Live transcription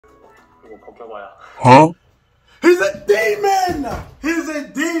Huh? He's a demon! He's a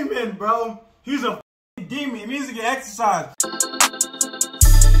demon, bro. He's a demon. He needs to get exercise.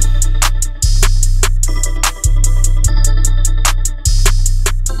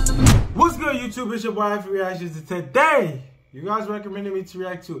 What's good, YouTube? It's your boy Hyphiereactions, and today you guys recommended me to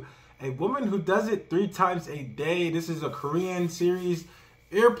react to a woman who does it 3 times a day. This is a Korean series,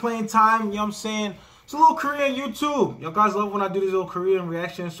 Airplane Time. You know what I'm saying? It's a little Korean YouTube. Y'all guys love when I do these little Korean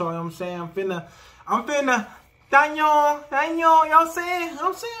reactions, so you know what I'm saying? I'm finna Daniel, you know what I'm saying?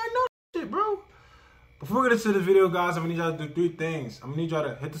 I know shit, bro. Before we get into the video, guys, I'm gonna need y'all to do 3 things. I'm gonna need y'all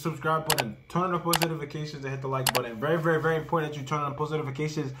to hit the subscribe button, turn on the post notifications, and hit the like button. Very, very, very important that you turn on the post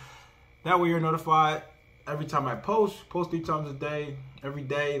notifications. That way you're notified every time I post. Post 3 times a day, every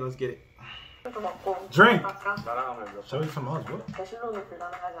day. Let's get it. Drink. Show me some else, bro.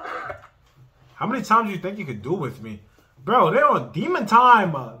 How many times do you think you could do with me? Bro, they're on demon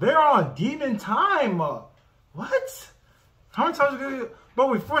time. They're on demon time. What? How many times are you gonna... Bro,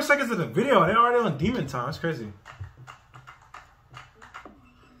 we're 4 seconds of the video. They're already on demon time. That's crazy.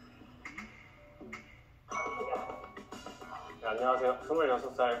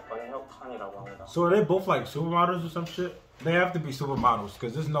 So are they both like supermodels or some shit? They have to be supermodels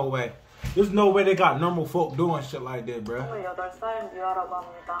because there's no way. There's no way they got normal folk doing shit like that, bro. 28살 유아라고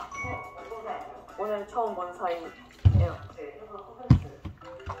합니다. 오늘 처음 본 사이예요.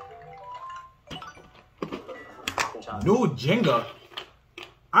 New Jenga?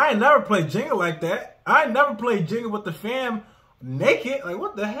 I ain't never played Jenga like that. I ain't never played Jenga with the fam naked. Like,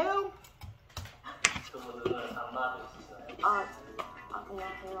 what the hell?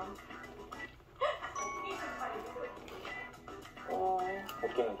 안녕하세요.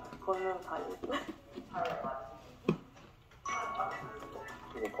 걷는 사이.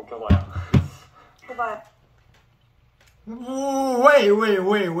 이거 벗겨봐요. 해봐요.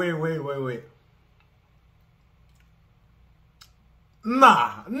 Wait.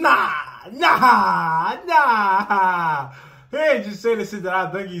 Nah. He ain't just say the shit that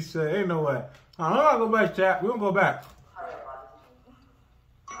I think he said. Ain't no way. I'm not gonna go back, chat. We gonna go back.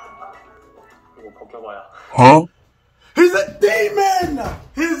 이거 벗겨봐요. Huh? He's a demon!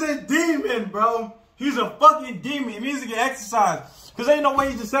 He's a demon, bro. He's a fucking demon. He needs to get exercise. Cause ain't no way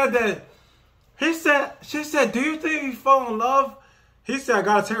he just said that. She said, do you think he fell in love? He said, I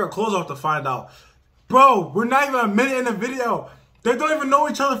gotta take her clothes off to find out. Bro, we're not even a minute in the video. They don't even know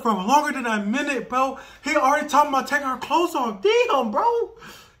each other for longer than a minute, bro. He already talking about taking her clothes off. Damn, bro.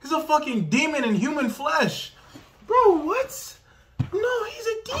 He's a fucking demon in human flesh. Bro, what? No, he's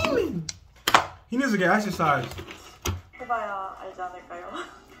a demon. He needs to get exercise. 해봐야 알지 않을까요?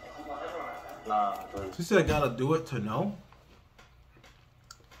 She said, gotta do it to know.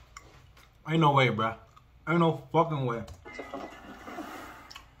 Ain't no way, bruh. Ain't no fucking way.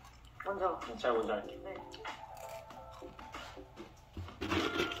 먼저. 제가 먼저 할게요. 네.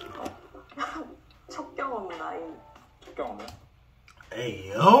 첫 경험은 아닌. 첫 경험이요?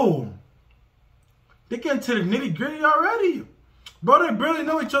 Hey, yo. They getting to the nitty gritty already. Bro, they barely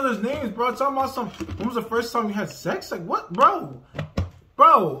know each other's names, bro. Talking about when was the first time you had sex? Like, what, bro?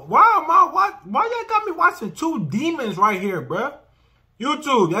 Bro, why y'all got me watching 2 demons right here, bro?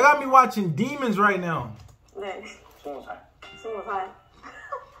 YouTube, y'all got me watching demons right now. 네. 20살. 20살.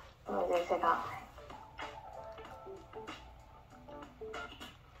 이제 제가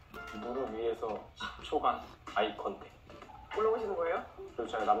무릎 위에서 10초간 아이 컨택. 올라오시는 거예요? 그리고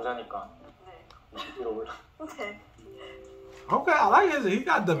제가 남자니까 네. 위로 올라. 네. Okay, I like his. He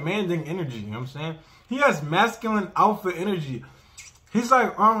got demanding energy, you know what I'm saying? He has masculine alpha energy. He's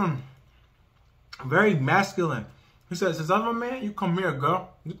like, very masculine. He says, since I'm a man, you come here,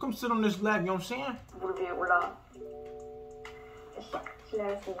 girl. You come sit on this lap, you know what I'm saying? 무릎 위에 올라.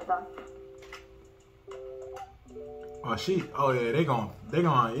 실례했습니다. Oh, yeah, they gon'.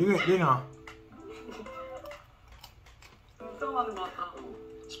 걱정하는 것 같다.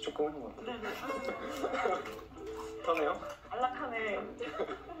 10초 끊는 것 같아. 네네. 편해요? 안락하네.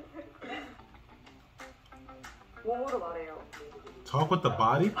 몸으로 말해요. Talk with the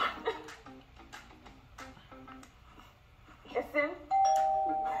body? SM?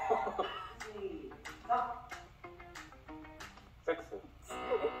 섹스.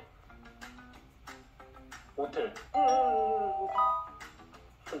 호텔.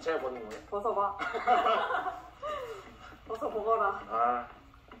 전체 해보는 거예요? 벗어봐. 벗어보거라.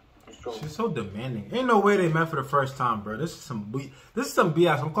 She's so demanding. Ain't no way they met for the first time, bro. This is some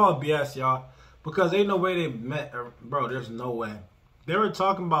BS. I'm calling BS, y'all. Because ain't no way they met, bro. There's no way. They were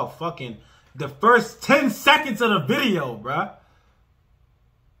talking about fucking the first 10 seconds of the video, bro.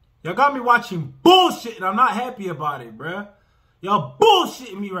 Y'all got me watching bullshit and I'm not happy about it, bruh. Y'all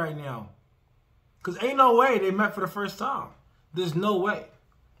bullshitting me right now. Because ain't no way they met for the first time. There's no way.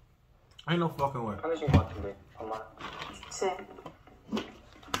 Ain't no fucking way. 하늘신 것 같은데 엄마. 그치.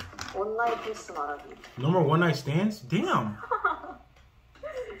 원나잇 키스 말하기. No more one night stands? Damn.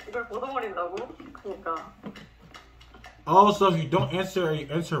 이걸 걷어버린다고? 그니까. Oh, so if you don't answer or you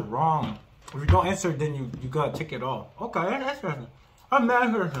answer wrong, if you don't answer, then you gotta take it off. Okay, that's interesting. I'm mad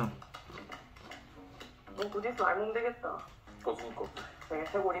at her. 너 부디스 알몸 되겠다. 거수니까. 되게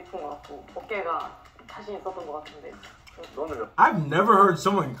쇄골 이쁜 것 같고 어깨가 자신 있었던 것 같은데. 너는 I've never heard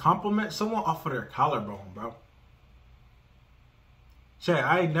someone compliment someone off of their collarbone, bro. Chat,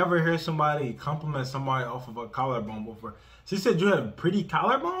 I never heard somebody compliment somebody off of a collarbone before. She said you had pretty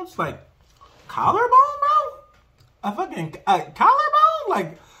collarbones? Like, collarbone, bro? A fucking collarbone?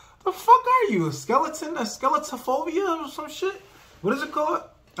 Like, the fuck are you? A skeleton? A skeletophobia or some shit? What is it called?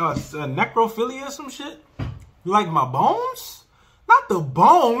 Necrophilia or some shit? You like my bones? Not the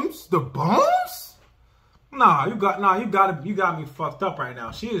bones. The bones? Nah, you got me fucked up right now.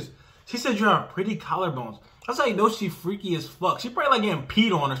 She said you have pretty collarbones. That's how you know she freaky as fuck. She probably like getting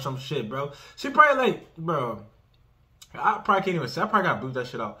peed on or some shit, bro. She probably like, bro. I probably can't even say. I probably gotta boot that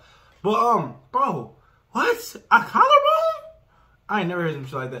shit out. But bro, what? A collarbone? I ain't never heard some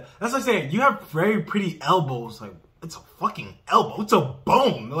shit like that. That's like saying you have very pretty elbows. Like, it's a fucking elbow. It's a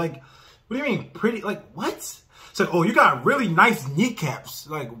bone. Like, what do you mean pretty? Like, what? It's like, oh, you got really nice kneecaps.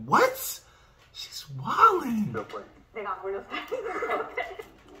 Like, what? She's wildin'. 몇 번? 내가 안 걸렸어.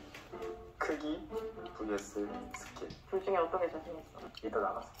 크기 vs 스킬. 둘 중에 어떤 게 자신 있어? 이따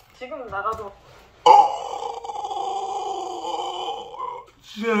나갔어. 지금 나가도 Oh,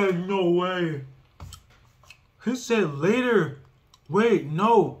 shit, no way. He said later. Wait,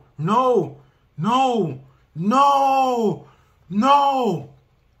 no. That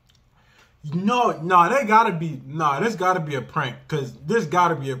gotta be, this gotta be a prank. Cause this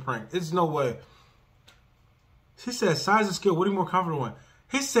gotta be a prank. It's no way. He said size and skill, what are you more confident in?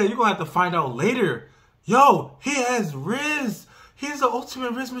 He said you're gonna have to find out later. Yo, he has Riz. He's the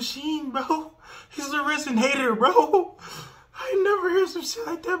ultimate Riz machine, bro. He's the Riz and hater, bro. I never heard some shit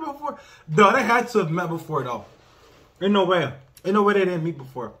like that before. No, they had to have met before though. Ain't no way. Ain't no way they didn't meet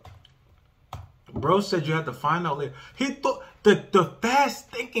before. Bro said you had to find out later. He thought the fast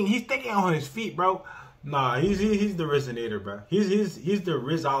thinking. He's thinking on his feet, bro. Nah, he's the Rizinator, bro. He's the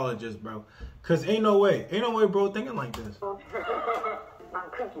Rizologist, bro. Cause ain't no way, bro, thinking like this. 난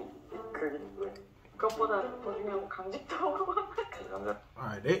크기. 크기 왜? 그것보다 더 중요한 건 강직도. 남자.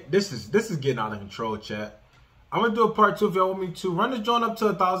 Alright, this is getting out of control, chat. I'm gonna do a part 2 if y'all want me to. Run this joint up to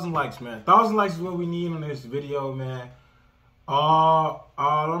 1,000 likes, man. 1,000 likes is what we need on this video, man. All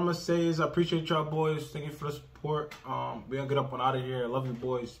I'm gonna say is I appreciate y'all boys. Thank you for the support. We gonna get up and out of here. I love you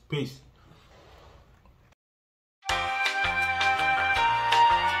boys. Peace.